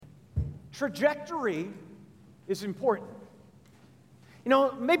Trajectory is important.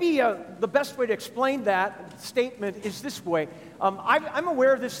 Maybe the best way to explain that statement is this way. I'm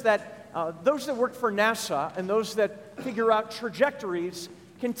aware of this, that those that work for NASA and those that figure out trajectories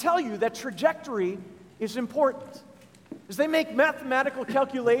can tell you that trajectory is important. As they make mathematical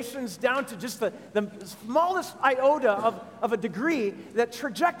calculations down to just the smallest iota of a degree, that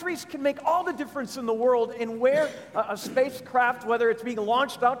trajectories can make all the difference in the world in where a spacecraft, whether it's being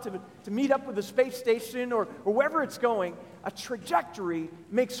launched out to meet up with the space station or wherever it's going, a trajectory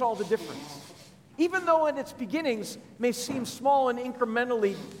makes all the difference. Even though in its beginnings may seem small and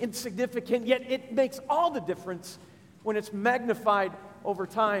incrementally insignificant, yet it makes all the difference when it's magnified over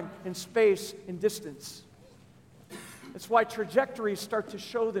time in space and distance. That's why trajectories start to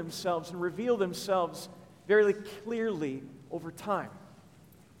show themselves and reveal themselves very clearly over time.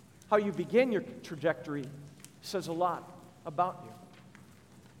 How you begin your trajectory says a lot about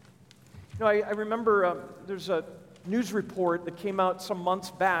you. I remember there's a news report that came out some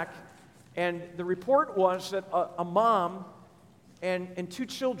months back, and the report was that a mom and two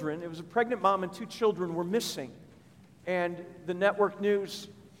children, it was a pregnant mom and two children, were missing. And the network news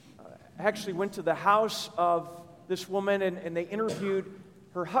actually went to the house of this woman, and they interviewed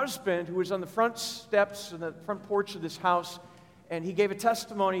her husband, who was on the front steps and the front porch of this house, and he gave a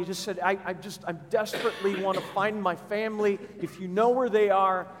testimony. He just said, I desperately want to find my family. If you know where they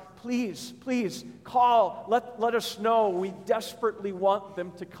are, please call, let us know. We desperately want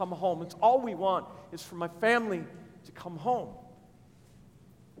them to come home. It's all we want is for my family to come home.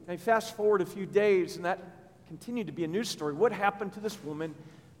 And fast forward a few days, and that continued to be a news story. What happened to this woman?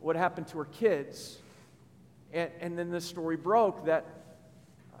 What happened to her kids? And then the story broke that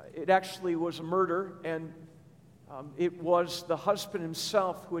it actually was a murder, and it was the husband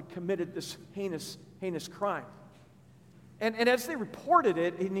himself who had committed this heinous crime. And as they reported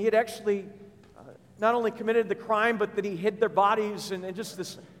it, and he had actually not only committed the crime, but that he hid their bodies, and just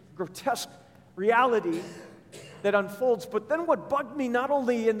this grotesque reality that unfolds. But then what bugged me, not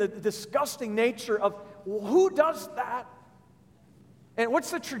only in the disgusting nature of, well, who does that? And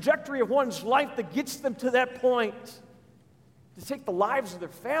what's the trajectory of one's life that gets them to that point to take the lives of their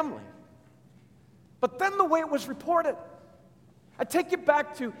family? But then the way it was reported. I take it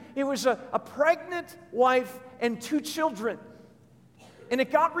back to, it was a pregnant wife and two children. And it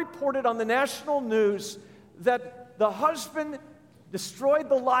got reported on the national news that the husband destroyed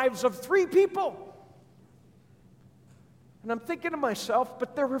the lives of 3 people. And I'm thinking to myself,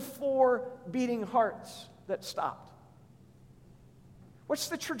 but there were 4 beating hearts that stopped. What's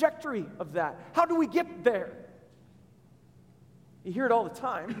the trajectory of that? How do we get there? You hear it all the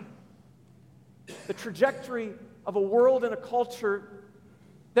time. The trajectory of a world and a culture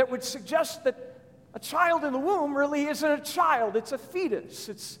that would suggest that a child in the womb really isn't a child, it's a fetus.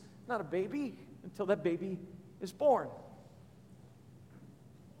 It's not a baby until that baby is born.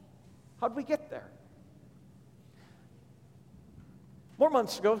 How'd we get there? More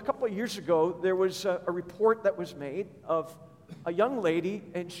months ago, a couple of years ago, there was a report that was made of a young lady,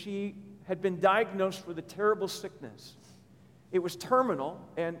 and she had been diagnosed with a terrible sickness. It was terminal,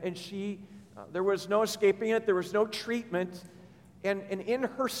 and there was no escaping it, there was no treatment, and in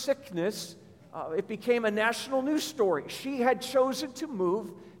her sickness, it became a national news story. She had chosen to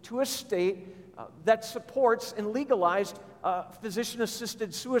move to a state that supports and legalized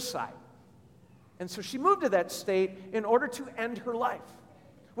physician-assisted suicide. And so she moved to that state in order to end her life.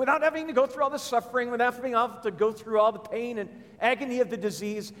 Without having to go through all the suffering, without having to go through all the pain and agony of the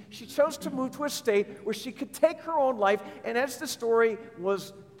disease, she chose to move to a state where she could take her own life. And as the story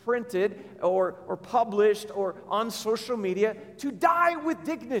was printed or published or on social media, to die with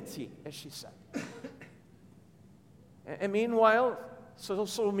dignity, as she said. And meanwhile,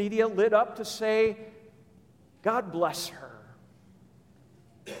 social media lit up to say, God bless her.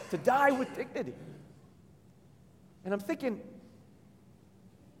 To die with dignity. And I'm thinking,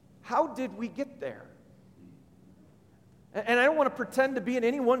 how did we get there? And I don't want to pretend to be in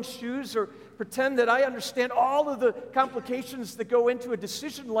anyone's shoes or pretend that I understand all of the complications that go into a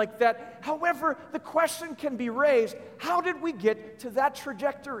decision like that. However, the question can be raised, how did we get to that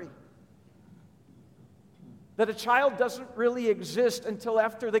trajectory? That a child doesn't really exist until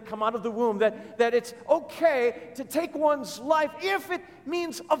after they come out of the womb. That it's okay to take one's life if it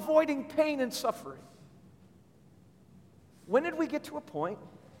means avoiding pain and suffering. When did we get to a point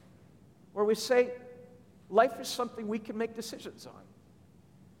where we say, life is something we can make decisions on?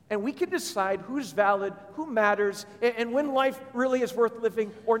 And we can decide who's valid, who matters, and when life really is worth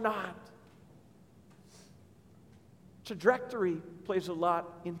living or not. Trajectory plays a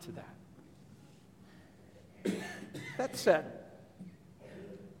lot into that. That said,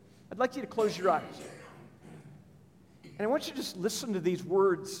 I'd like you to close your eyes. And I want you to just listen to these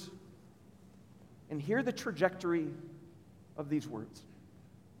words and hear the trajectory of these words.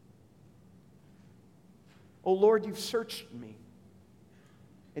 Oh Lord, you've searched me,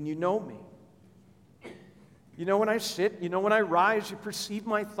 and you know me. You know when I sit, you know when I rise, you perceive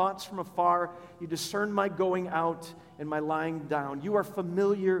my thoughts from afar, you discern my going out and my lying down. You are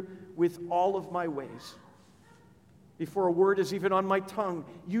familiar with all of my ways. Before a word is even on my tongue,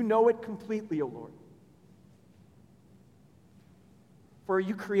 you know it completely, O Lord. For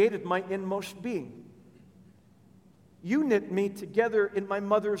you created my inmost being. You knit me together in my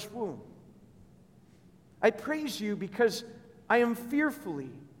mother's womb. I praise you because I am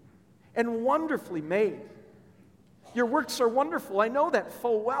fearfully and wonderfully made. Your works are wonderful. I know that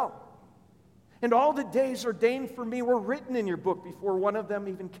full well. And all the days ordained for me were written in your book before one of them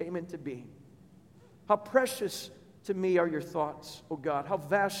even came into being. How precious to me are your thoughts, O God. How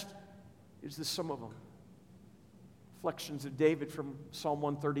vast is the sum of them. Reflections of David from Psalm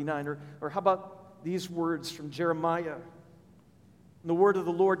 139. Or how about these words from Jeremiah? And the word of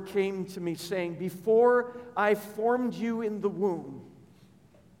the Lord came to me saying, before I formed you in the womb,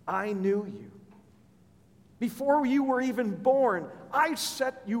 I knew you. Before you were even born, I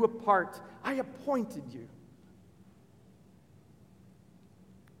set you apart. I appointed you.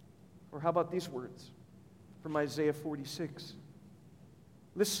 Or how about these words from Isaiah 46?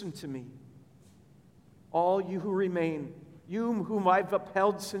 Listen to me, all you who remain, you whom I've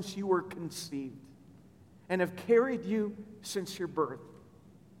upheld since you were conceived, and have carried you since your birth.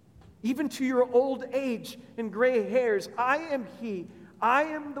 Even to your old age and gray hairs, I am He. I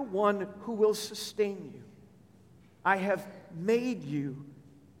am the one who will sustain you. I have made you,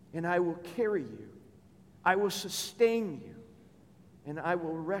 and I will carry you. I will sustain you, and I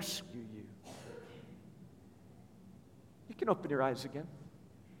will rescue you. You can open your eyes again.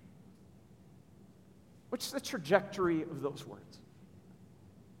 What's the trajectory of those words?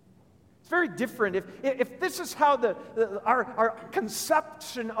 It's very different. If this is how our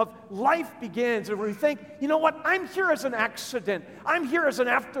conception of life begins, and we think, you know what, I'm here as an accident. I'm here as an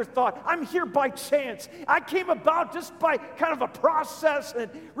afterthought. I'm here by chance. I came about just by kind of a process, and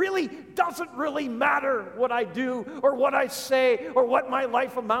it really doesn't really matter what I do or what I say or what my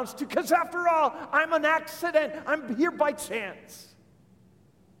life amounts to, because after all, I'm an accident. I'm here by chance.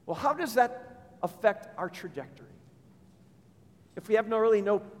 Well, how does that affect our trajectory? If we have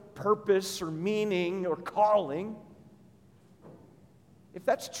no purpose or meaning or calling, if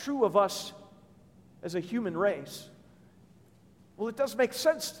that's true of us as a human race, well, it does make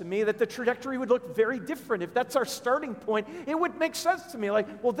sense to me that the trajectory would look very different. If that's our starting point, it would make sense to me.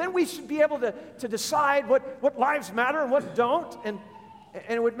 Like, well, then we should be able to decide what lives matter and what don't. And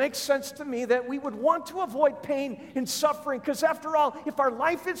it would make sense to me that we would want to avoid pain and suffering, because after all, if our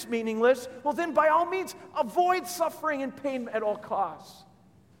life is meaningless, well, then by all means, avoid suffering and pain at all costs,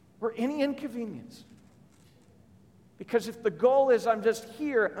 or any inconvenience. Because if the goal is I'm just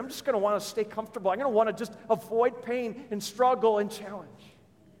here, I'm just going to want to stay comfortable. I'm going to want to just avoid pain and struggle and challenge.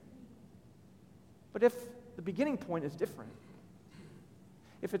 But if the beginning point is different,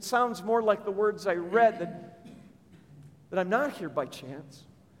 if it sounds more like the words I read, that I'm not here by chance,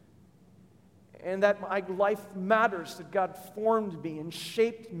 and that my life matters, that God formed me and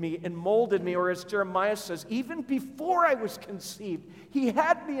shaped me and molded me, or as Jeremiah says, even before I was conceived, He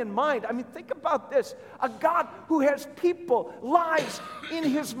had me in mind. I mean, think about this. A God who has people, lives in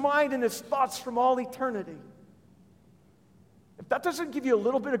His mind and His thoughts from all eternity. If that doesn't give you a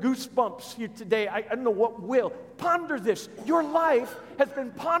little bit of goosebumps here today, I don't know what will. Ponder this. Your life has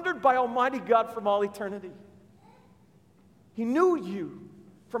been pondered by Almighty God from all eternity. He knew you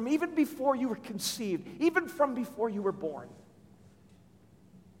from even before you were conceived, even from before you were born.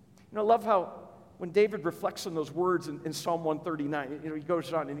 You know, I love how when David reflects on those words in Psalm 139, he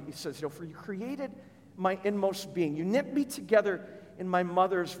goes on and he says, for you created my inmost being. You knit me together in my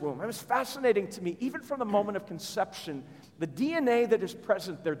mother's womb. It was fascinating to me, even from the moment of conception, the DNA that is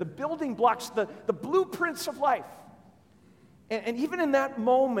present there, the building blocks, the blueprints of life. And even in that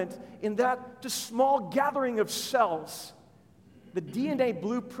moment, in that just small gathering of cells, the DNA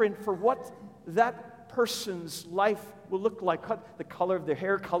blueprint for what that person's life will look like, the color of their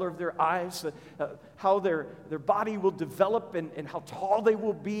hair, color of their eyes, how their body will develop and how tall they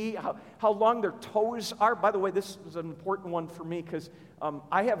will be, how long their toes are. By the way, this was an important one for me because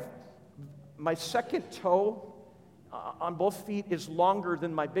I have my second toe on both feet is longer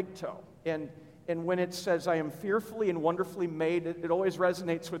than my big toe. And when it says I am fearfully and wonderfully made, it always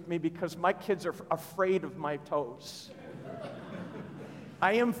resonates with me because my kids are afraid of my toes.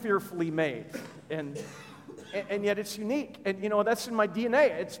 I am fearfully made, and yet it's unique. And, that's in my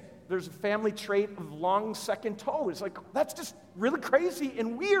DNA. there's a family trait of long second toes. Like, that's just really crazy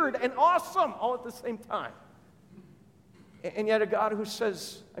and weird and awesome all at the same time. And yet a God who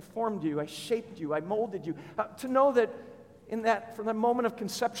says, I formed you, I shaped you, I molded you. To know that from the moment of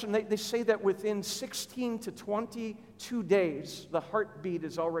conception, they say that within 16 to 22 days, the heartbeat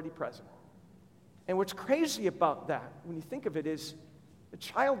is already present. And what's crazy about that, when you think of it, is the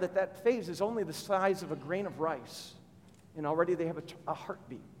child at that phase is only the size of a grain of rice, and already they have a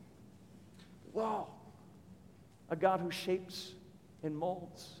heartbeat. Whoa! A God who shapes and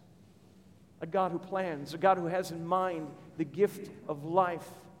molds. A God who plans. A God who has in mind the gift of life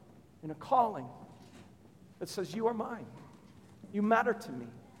and a calling that says, you are mine. You matter to me.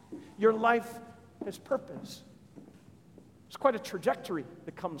 Your life has purpose. It's quite a trajectory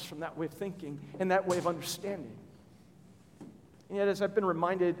that comes from that way of thinking and that way of understanding. And yet, as I've been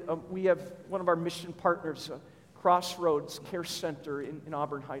reminded, we have one of our mission partners, Crossroads Care Center in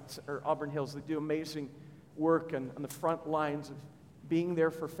Auburn Heights, or Auburn Hills. They do amazing work on the front lines of being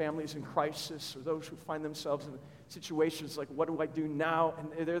there for families in crisis or those who find themselves in situations like, what do I do now?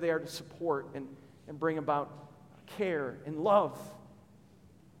 And they're there to support and bring about care and love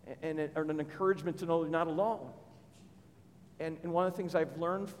and an encouragement to know they're not alone. And one of the things I've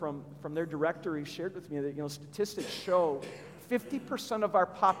learned from their director, he shared with me that, statistics show 50% of our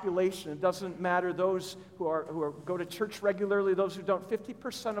population, it doesn't matter those who go to church regularly, those who don't,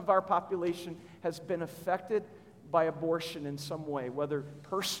 50% of our population has been affected by abortion in some way, whether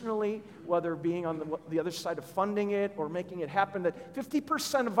personally, whether being on the other side of funding it or making it happen, that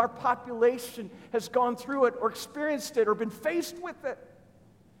 50% of our population has gone through it or experienced it or been faced with it.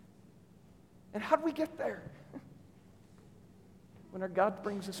 And how do we get there? When our God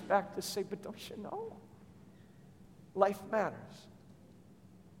brings us back to say, but don't you know? Life matters.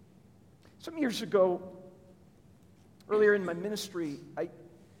 Some years ago, earlier in my ministry, I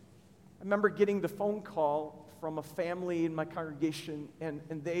remember getting the phone call from a family in my congregation, and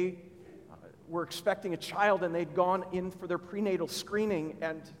they were expecting a child, and they'd gone in for their prenatal screening,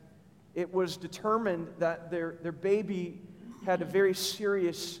 and it was determined that their baby had a very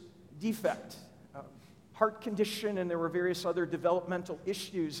serious defect, heart condition, and there were various other developmental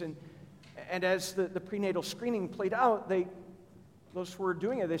issues. And as the prenatal screening played out, those who were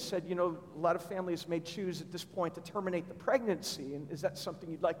doing it, they said, a lot of families may choose at this point to terminate the pregnancy, and is that something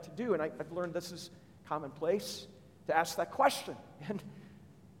you'd like to do? And I've learned this is commonplace to ask that question.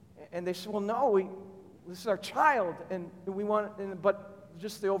 And they said, well, no, this is our child, and we want, but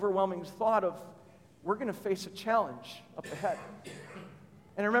just the overwhelming thought of, we're going to face a challenge up ahead.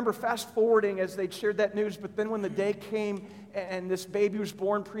 And I remember fast forwarding as they'd shared that news, but then when the day came and this baby was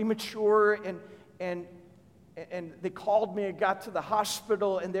born premature, and they called me and got to the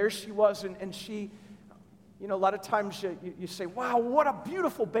hospital, and there she was, and she, a lot of times you say, wow, what a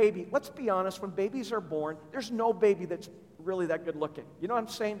beautiful baby. Let's be honest, when babies are born, there's no baby that's really that good looking. You know what I'm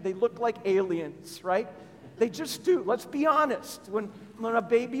saying? They look like aliens, right? They just do. Let's be honest. When a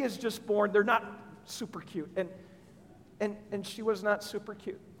baby is just born, they're not super cute. And she was not super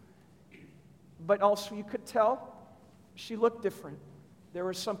cute. But also you could tell she looked different. There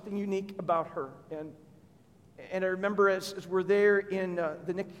was something unique about her. And I remember as we're there in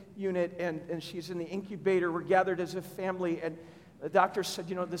the NIC unit and she's in the incubator, we're gathered as a family, and the doctor said,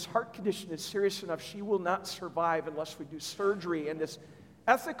 this heart condition is serious enough. She will not survive unless we do surgery. And this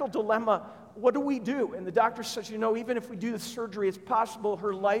ethical dilemma, what do we do? And the doctor says, even if we do the surgery, it's possible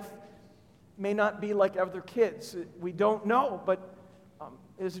her life may not be like other kids. We don't know, but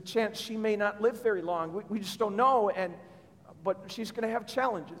there's a chance she may not live very long. We just don't know, but she's going to have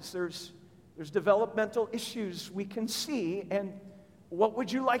challenges. There's developmental issues we can see, and what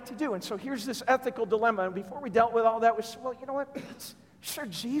would you like to do? And so here's this ethical dilemma, and before we dealt with all that, we said, well, you know what? Let's share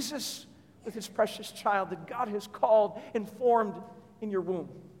Jesus with his precious child that God has called and formed in your womb.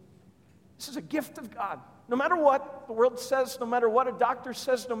 This is a gift of God. No matter what the world says, no matter what a doctor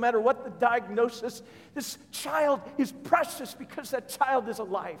says, no matter what the diagnosis, this child is precious because that child is a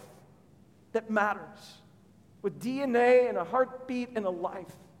life that matters, with DNA and a heartbeat and a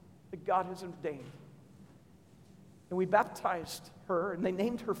life that God has ordained. And we baptized her, and they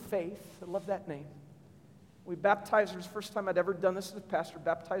named her Faith. I love that name. We baptized her. It was the first time I'd ever done this as a pastor.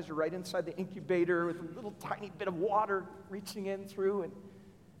 Baptized her right inside the incubator with a little tiny bit of water reaching in through,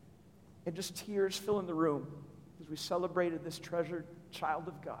 and just tears filling the room as we celebrated this treasured child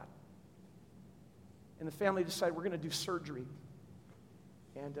of God. And the family decided we're going to do surgery.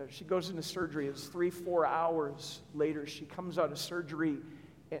 And she goes into surgery. It's 3-4 hours later. She comes out of surgery,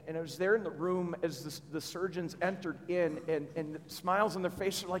 And I was there in the room as the surgeons entered in, and the smiles on their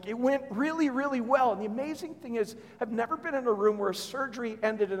faces were like, it went really, really well. And the amazing thing is, I've never been in a room where a surgery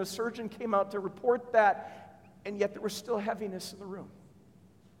ended and a surgeon came out to report that, and yet there was still heaviness in the room.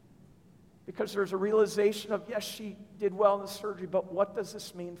 Because there's a realization of, yes, she did well in the surgery, but what does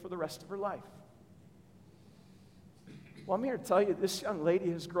this mean for the rest of her life? Well, I'm here to tell you, this young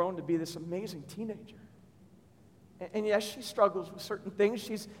lady has grown to be this amazing teenager. And yes, she struggles with certain things.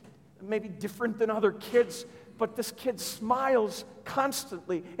 She's maybe different than other kids, but this kid smiles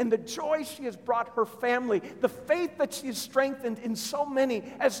constantly. And the joy she has brought her family, the faith that she has strengthened in so many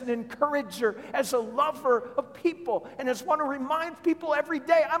as an encourager, as a lover of people, and as one who reminds people every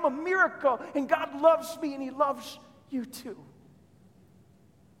day, I'm a miracle, and God loves me, and He loves you too.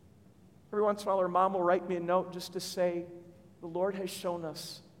 Every once in a while, her mom will write me a note just to say, the Lord has shown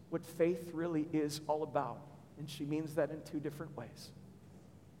us what faith really is all about. And she means that in two different ways.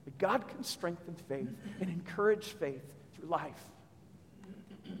 That God can strengthen faith and encourage faith through life.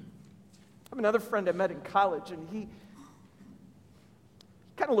 I have another friend I met in college, and he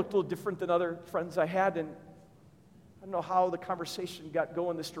kind of looked a little different than other friends I had, and I don't know how the conversation got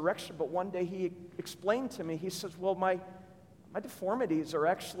going this direction, but one day he explained to me, he says, well, my deformities are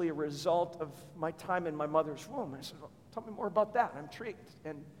actually a result of my time in my mother's womb. I said, well, tell me more about that. I'm intrigued.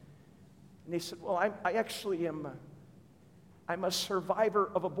 And he said, well, I actually am, I'm a survivor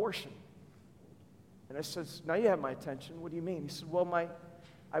of abortion. And I said, now you have my attention. What do you mean? He said, well,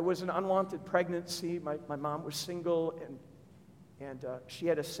 I was an unwanted pregnancy. My mom was single, and she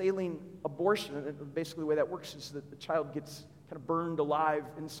had a saline abortion. And basically the way that works is that the child gets kind of burned alive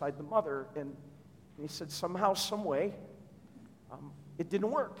inside the mother. And he said, somehow, some way, it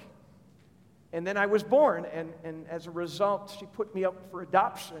didn't work. And then I was born, and as a result, she put me up for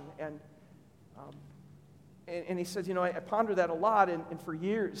adoption. And he says, I pondered that a lot, and for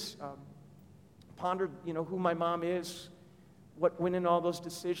years, pondered, who my mom is, what went in all those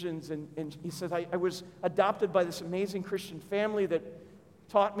decisions. And he says, I was adopted by this amazing Christian family that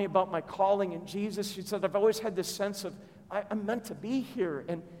taught me about my calling in Jesus. She said, I've always had this sense of, I'm meant to be here.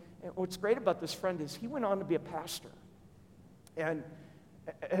 And what's great about this friend is he went on to be a pastor and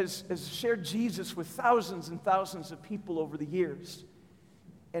has shared Jesus with thousands and thousands of people over the years.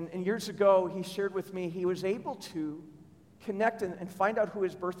 And years ago, he shared with me he was able to connect and find out who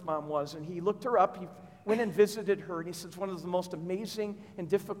his birth mom was. And he looked her up. He went and visited her. And he says one of the most amazing and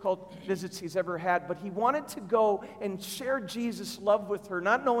difficult visits he's ever had. But he wanted to go and share Jesus' love with her,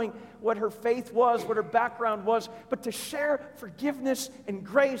 not knowing what her faith was, what her background was, but to share forgiveness and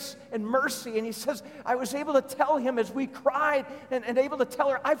grace and mercy. And he says, I was able to tell him as we cried and able to tell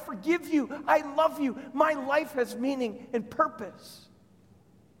her, I forgive you. I love you. My life has meaning and purpose.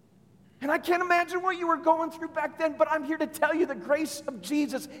 And I can't imagine what you were going through back then, but I'm here to tell you the grace of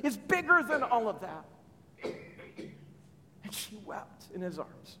Jesus is bigger than all of that. And she wept in his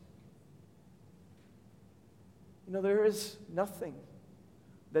arms. There is nothing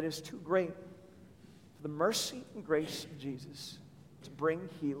that is too great for the mercy and grace of Jesus to bring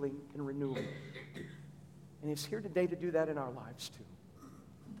healing and renewal. And He's here today to do that in our lives too.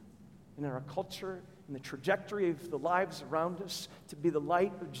 And in our culture, in the trajectory of the lives around us, to be the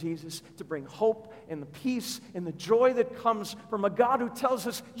light of Jesus, to bring hope and the peace and the joy that comes from a God who tells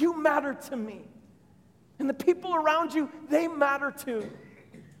us, you matter to me. And the people around you, they matter too.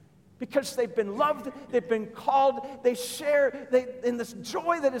 Because they've been loved, they've been called, they share in this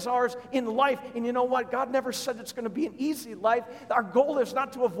joy that is ours in life. And you know what? God never said it's going to be an easy life. Our goal is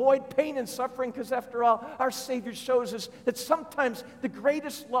not to avoid pain and suffering, because after all, our Savior shows us that sometimes the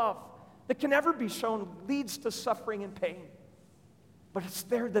greatest love that can ever be shown leads to suffering and pain. But it's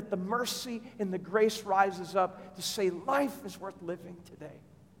there that the mercy and the grace rises up to say life is worth living today.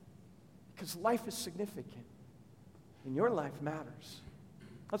 Because life is significant. And your life matters.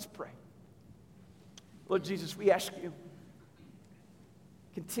 Let's pray. Lord Jesus, we ask you,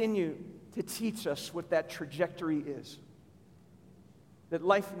 continue to teach us what that trajectory is. That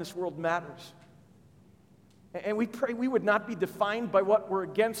life in this world matters. And we pray we would not be defined by what we're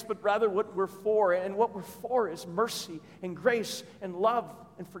against, but rather what we're for. And what we're for is mercy and grace and love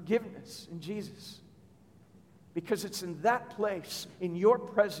and forgiveness in Jesus. Because it's in that place, in your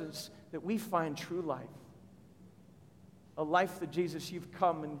presence, that we find true life. A life that, Jesus, you've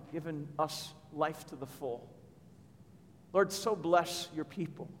come and given us life to the full. Lord, so bless your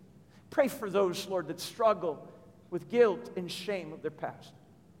people. Pray for those, Lord, that struggle with guilt and shame of their past.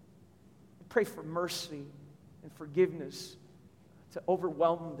 Pray for mercy and forgiveness to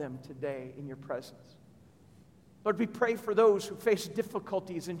overwhelm them today in your presence. Lord, we pray for those who face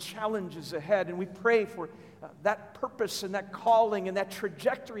difficulties and challenges ahead, and we pray for that purpose and that calling and that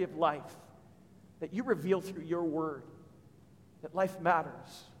trajectory of life that you reveal through your word, that life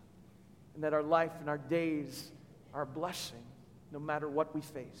matters, and that our life and our days are a blessing no matter what we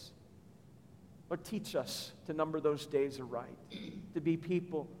face. Lord, teach us to number those days aright, to be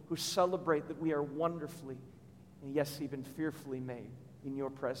people who celebrate that we are wonderfully and yes, even fearfully made in your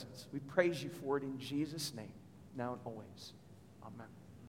presence. We praise you for it in Jesus' name, now and always. Amen.